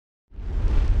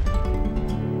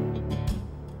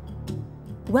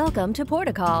Welcome to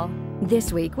Portugal.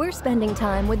 This week, we're spending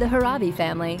time with the Haravi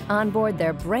family on board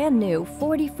their brand new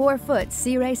 44-foot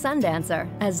Sea Ray Sundancer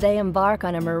as they embark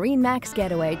on a Marine Max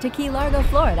getaway to Key Largo,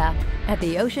 Florida at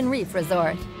the Ocean Reef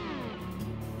Resort.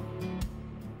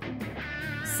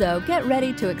 So get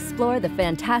ready to explore the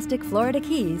fantastic Florida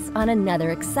Keys on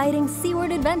another exciting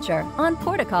seaward adventure on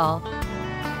Portugal.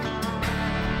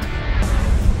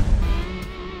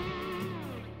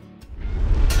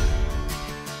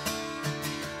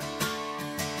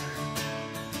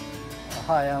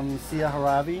 Hi, I'm Sia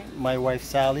Haravi, my wife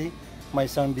Sally, my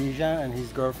son Bijan, and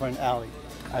his girlfriend Ali.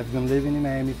 I've been living in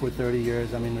Miami for 30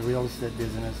 years. I'm in the real estate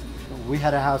business. We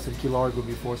had a house at Key Largo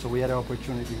before, so we had an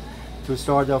opportunity to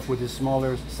start off with a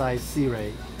smaller size Sea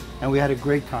Ray, and we had a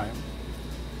great time.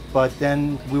 But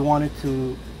then we wanted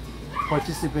to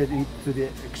participate into the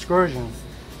excursions,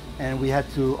 and we had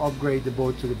to upgrade the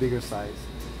boat to the bigger size.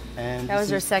 And that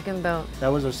was our second boat. That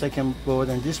was our second boat,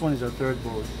 and this one is our third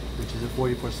boat, which is a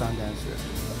 44 Sundancer.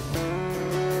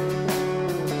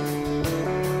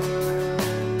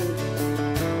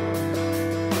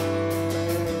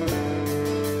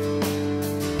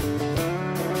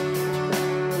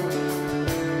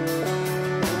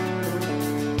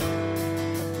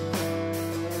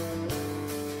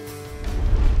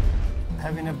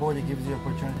 Having a boat, it gives you the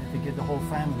opportunity to get the whole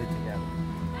family together.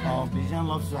 Bijan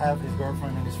loves to have his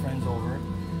girlfriend and his friends over.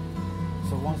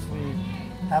 So once we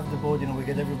have the boat, we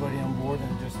get everybody on board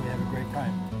and just we have a great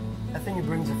time. I think it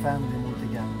brings a family more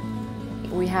together.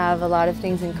 We have a lot of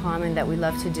things in common that we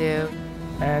love to do.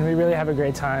 And we really have a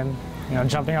great time,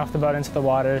 jumping off the boat into the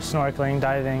water, snorkeling,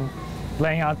 diving,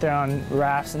 laying out there on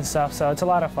rafts and stuff, so it's a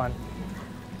lot of fun.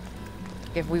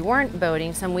 If we weren't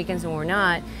boating, some weekends when we're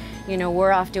not,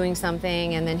 we're off doing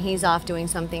something and then he's off doing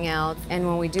something else. And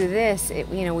when we do this,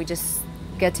 we just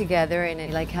get together and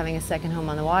it's like having a second home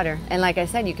on the water. And like I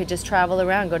said, you could just travel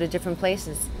around, go to different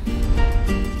places.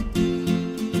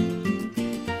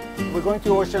 We're going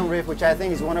to Ocean Reef, which I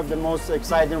think is one of the most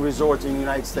exciting resorts in the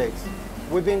United States.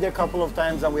 We've been there a couple of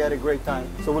times and we had a great time.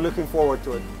 So we're looking forward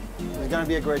to it. It's going to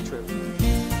be a great trip.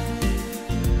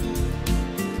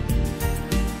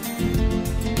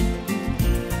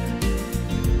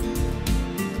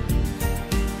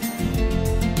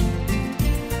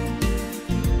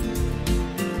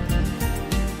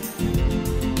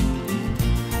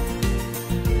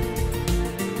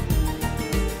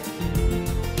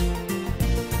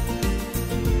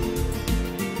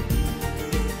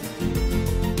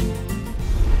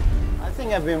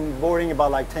 I've been boarding about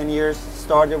like 10 years.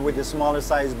 Started with the smaller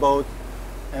size boat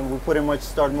and we pretty much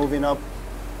start moving up.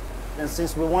 And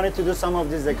since we wanted to do some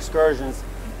of these excursions,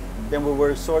 then we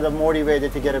were sort of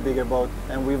motivated to get a bigger boat.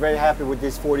 And we're very happy with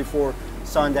this 44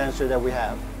 Sundancer that we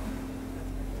have.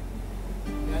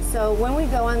 So when we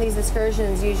go on these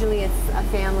excursions, usually it's a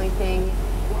family thing.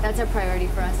 That's a priority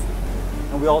for us.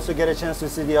 And we also get a chance to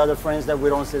see the other friends that we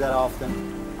don't see that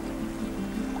often.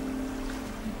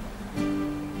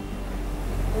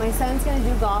 My son's going to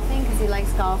do golfing because he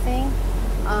likes golfing.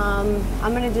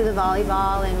 I'm going to do the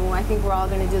volleyball, and I think we're all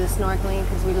going to do the snorkeling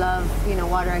because we love,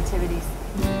 water activities.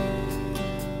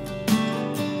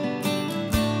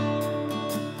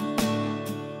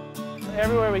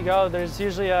 Everywhere we go, there's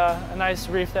usually a nice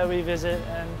reef that we visit,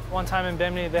 and one time in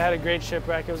Bimini, they had a great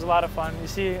shipwreck. It was a lot of fun. You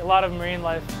see a lot of marine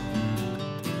life.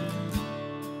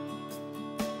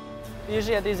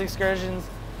 Usually at these excursions,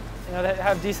 they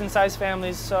have decent-sized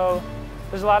families, so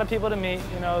there's a lot of people to meet.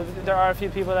 There are a few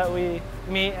people that we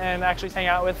meet and actually hang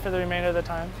out with for the remainder of the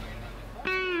time.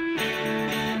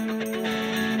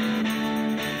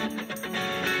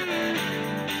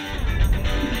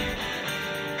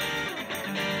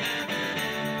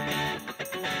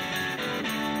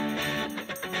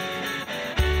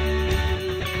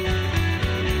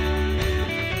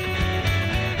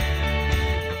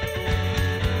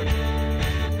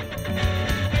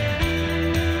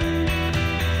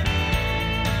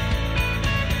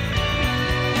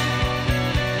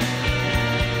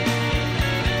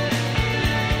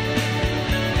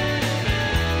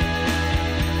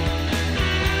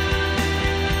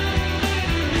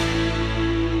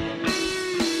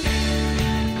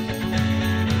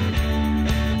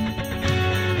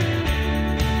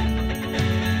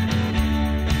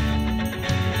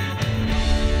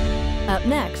 Up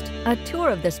next, a tour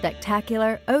of the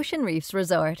spectacular Ocean Reefs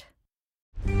Resort.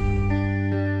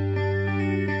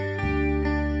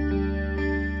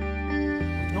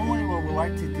 Normally what we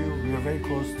like to do, we are very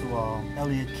close to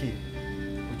Elliott Key,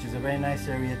 which is a very nice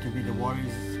area to be. The water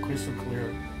is crystal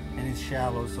clear and it's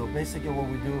shallow. So basically what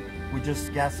we do, we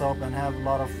just gas up and have a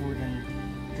lot of food and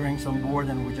drinks on board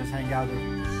and we just hang out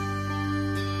there.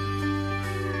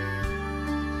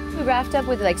 We raft up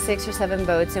with like 6 or 7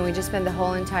 boats, and we just spend the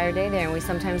whole entire day there, and we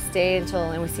sometimes stay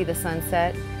and we see the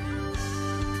sunset.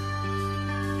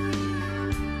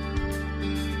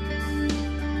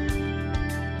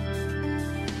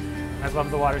 I've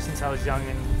loved the water since I was young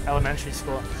in elementary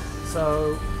school.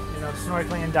 So, you know,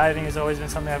 snorkeling and diving has always been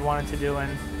something I've wanted to do,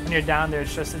 and when you're down there,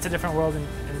 it's a different world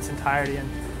in its entirety, and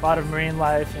a lot of marine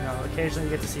life. You know, occasionally you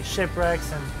get to see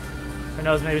shipwrecks, and who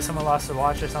knows, maybe someone lost their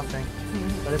watch or something,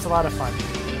 but it's a lot of fun.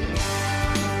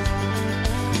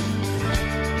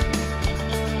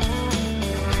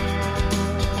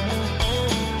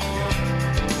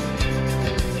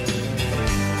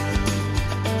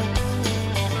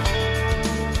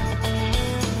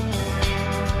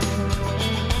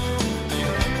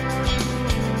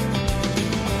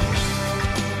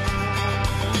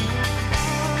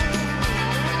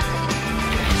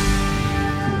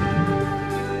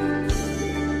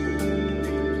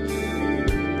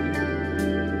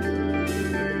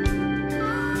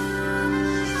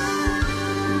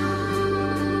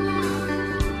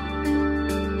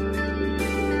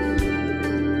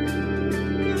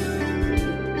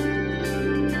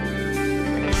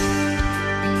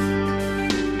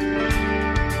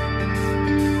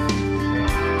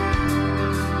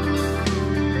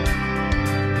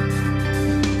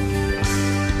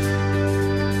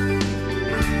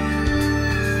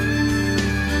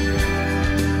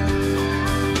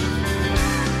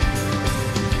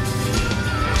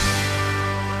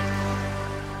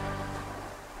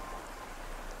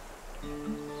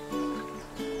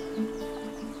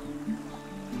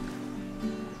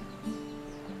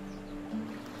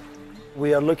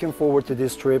 We are looking forward to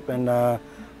this trip, and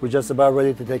we're just about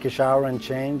ready to take a shower and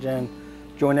change and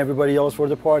join everybody else for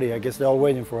the party. I guess they're all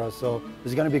waiting for us, so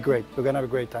it's going to be great. We're going to have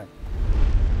a great time.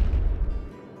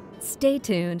 Stay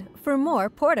tuned for more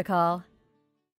Port-O-Call.